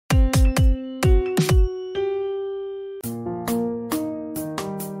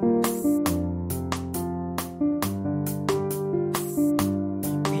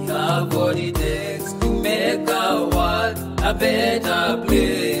better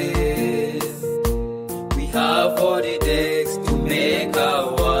place. We have what it takes to make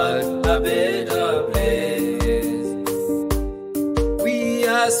our world a better place. We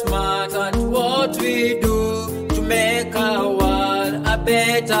are smart at what we do to make our world a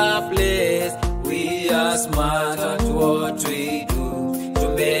better place. We are smart at what we do to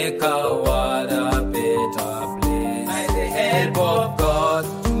make our world a better place. By the help of God,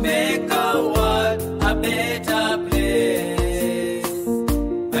 to make our world a better place.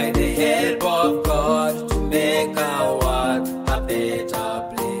 By the help of God, to make our world a better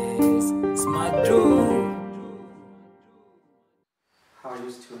place. Smart too. How are you,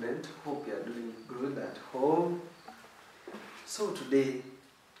 student? Hope you are doing good at home. So today,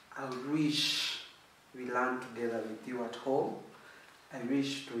 I wish we learn together with you at home. I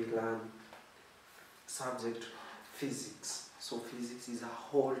wish to learn subject physics. So physics is a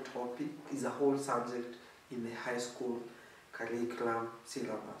whole topic, is a whole subject in the high school curriculum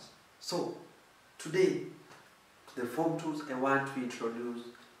syllabus. So today, the Form 2s, I want to introduce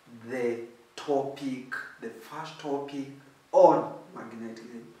the topic, the first topic on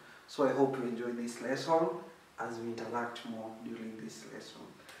magnetism. So I hope you enjoy this lesson as we interact more during this lesson.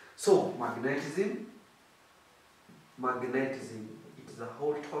 So magnetism, it is a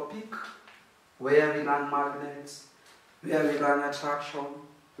whole topic where we learn magnets, where we learn attraction,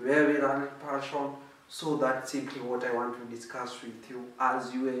 where we learn repulsion. So that's simply what I want to discuss with you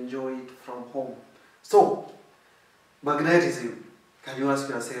as you enjoy it from home. So magnetism, can you ask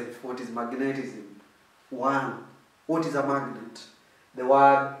yourself, what is magnetism? One, what is a magnet? The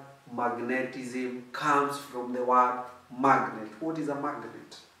word magnetism comes from the word magnet. What is a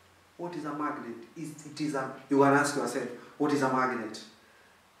magnet? What is a magnet? You can ask yourself, what is a magnet?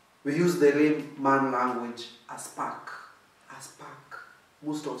 We use the layman language, a spark. A spark.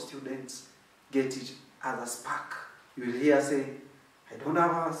 Most of students get it as a spark. You will hear say, I don't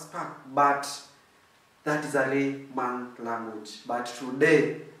have a spark, but that is a layman language. But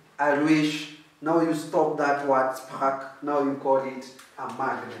today, I wish now you stop that word spark, now you call it a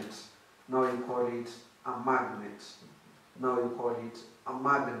magnet. Now you call it a magnet. Now you call it a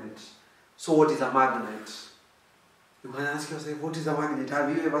magnet. So what is a magnet? You can ask yourself, what is a magnet? Have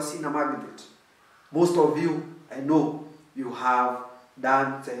you ever seen a magnet? Most of you, I know, you have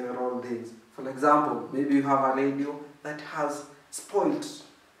done several things. For example, maybe you have a radio that has spoiled.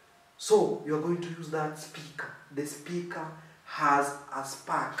 So you are going to use that speaker. The speaker has a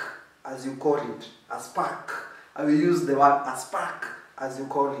spark, as you call it, a spark. I will use the word a spark, as you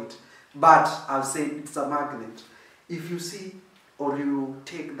call it. But I'll say it's a magnet. If you see or you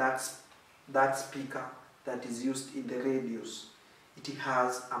take that speaker that is used in the radios, it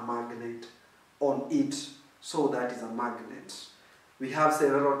has a magnet on it. So that is a magnet. We have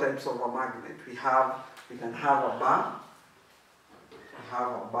several types of a magnet. We can have a bar. We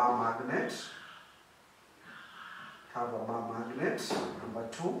have a bar magnet. Have a bar magnet. Number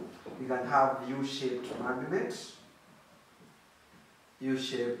two, we can have U-shaped magnet.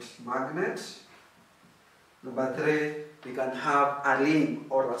 U-shaped magnet. Number three, we can have a ring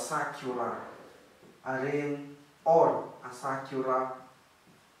or a circular. A ring or a circular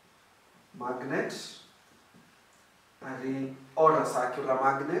magnet. A ring or a circular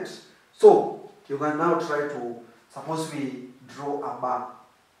magnet. So you can now try to, suppose we draw a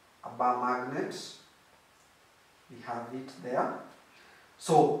bar magnet. We have it there.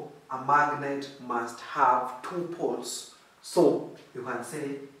 So a magnet must have two poles. So you can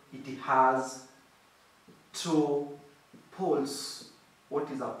say it has two poles. What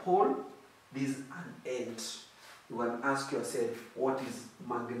is a pole? This is an end. You can ask yourself, what is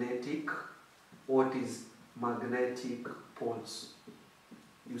magnetic? What is magnetic poles?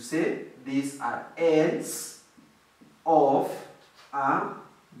 You say these are ends of a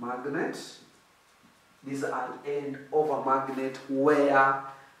magnet. These are an end of a magnet where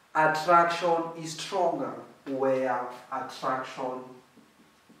attraction is stronger. Where attraction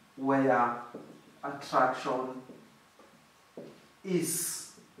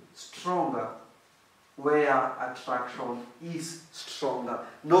is stronger. Where attraction is stronger.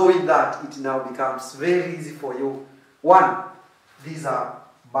 Knowing that, it now becomes very easy for you. One, these are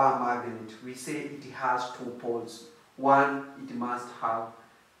bar magnet. We say it has two poles. One, it must have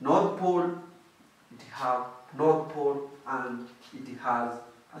north pole, it have north pole, and it has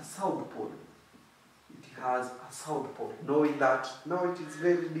a south pole. It has a south pole. Knowing that, now it is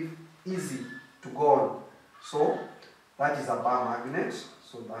very easy to go on. So that is a bar magnet.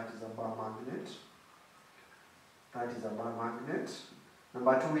 So that is a bar magnet. That is a bar magnet.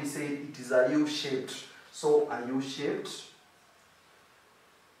 Number two, we say it is a U-shaped. So a U-shaped,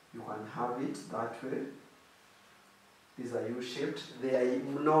 you can have it that way. These are U-shaped. They are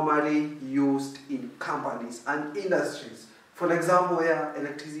normally used in companies and industries. For example, where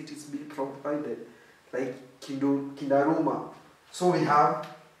electricity is being provided, like Kindaruma. So we have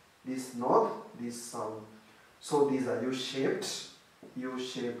this north, this south. So these are U-shaped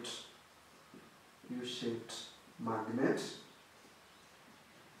magnet.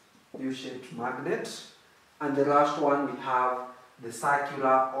 U-shaped magnet. And the last one we have the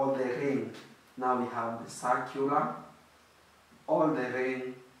circular or the ring. Now we have the circular or the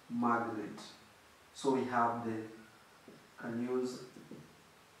ring magnet. So we have the, can use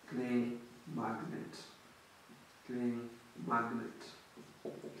ring magnet.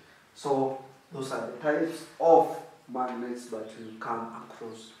 So those are the types of magnets that you come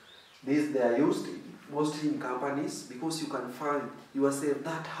across. These, they are used mostly in companies, because you can find yourself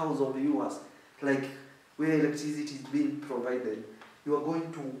that house of yours, like where electricity is being provided, you are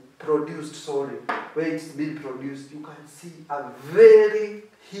going to produce, where it's being produced, you can see a very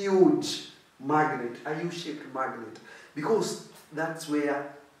huge magnet, a U-shaped magnet, because that's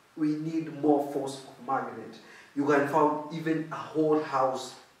where we need more force of magnet. You can find even a whole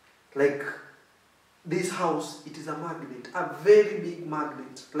house, like this house, it is a magnet, a very big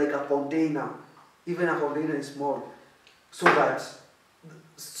magnet, like a container. Even a container is small. So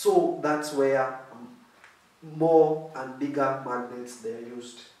that's where more and bigger magnets they are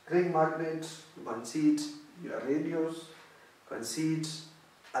used. Ring magnet, you can see it in your radios, you can see it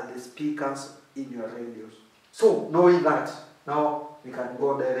at the speakers in your radios. So knowing that, now we can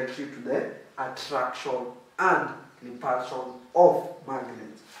go directly to the attraction and repulsion of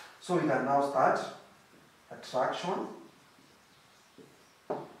magnets. So we can now start attraction.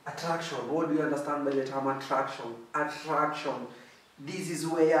 Attraction, what do you understand by the term attraction? Attraction, this is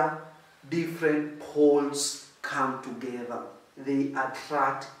where different poles come together. They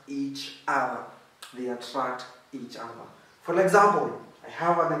attract each other. For example, I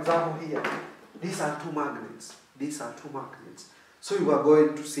have an example here. These are two magnets. So you are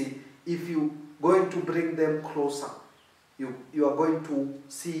going to see, if you going to bring them closer, you are going to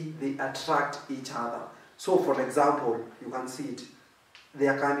see they attract each other. So for example, you can see it. They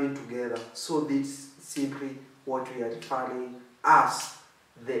are coming together. So this is simply what we are referring as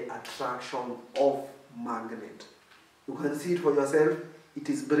the attraction of magnet. You can see it for yourself. It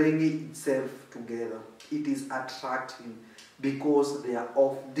is bringing itself together. It is attracting because they are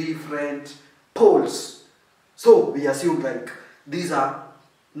of different poles. So we assume like these are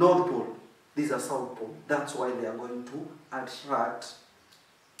North Pole, these are South Pole. That's why they are going to attract.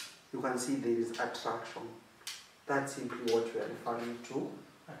 You can see there is attraction. That's simply what we are referring to.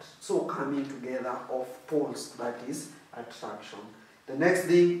 So coming together of poles, that is attraction. The next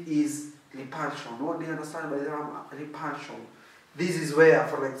thing is repulsion. What do you understand by the term repulsion? This is where,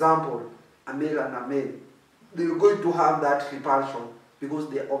 for example, a male and a male, they are going to have that repulsion because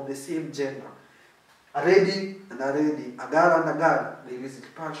they are of the same gender. A lady and a lady, a girl and a girl, there is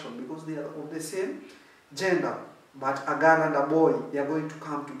repulsion because they are of the same gender. But a girl and a boy, they are going to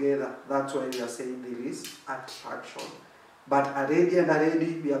come together. That's why we are saying there is attraction. But a lady and a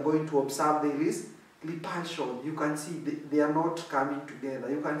lady, we are going to observe there is repulsion. You can see they are not coming together.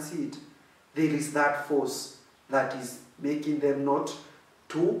 You can see it. There is that force that is making them not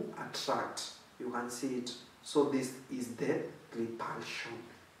to attract. You can see it. So this is the repulsion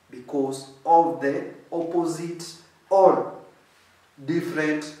because of the opposite or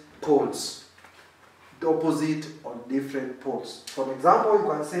different poles. The opposite or different poles. For example, you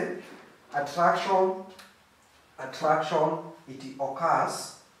can say attraction, attraction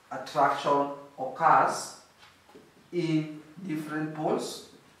occurs in different poles,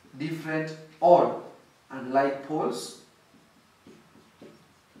 different or unlike poles,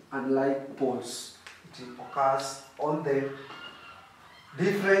 It occurs on the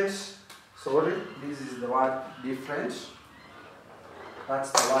different, this is the word different,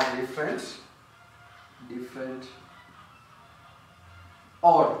 that's the word different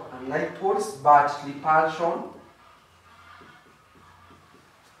or unlike poles, but repulsion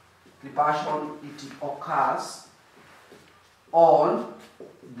it occurs on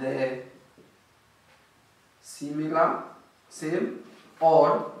the same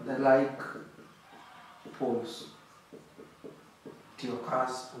or the like poles. It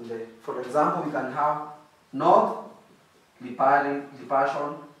occurs on the, for example, we can have north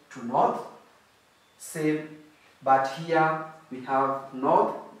repulsion to north, same, but here we have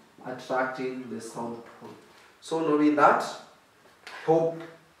north attracting the south pole. So knowing that, hope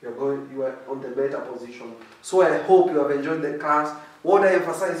you are on the better position. So I hope you have enjoyed the class. What I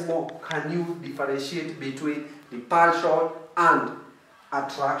emphasize more, can you differentiate between repulsion and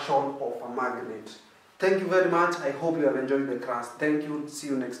attraction of a magnet? Thank you very much. I hope you have enjoyed the class. Thank you. See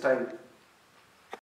you next time.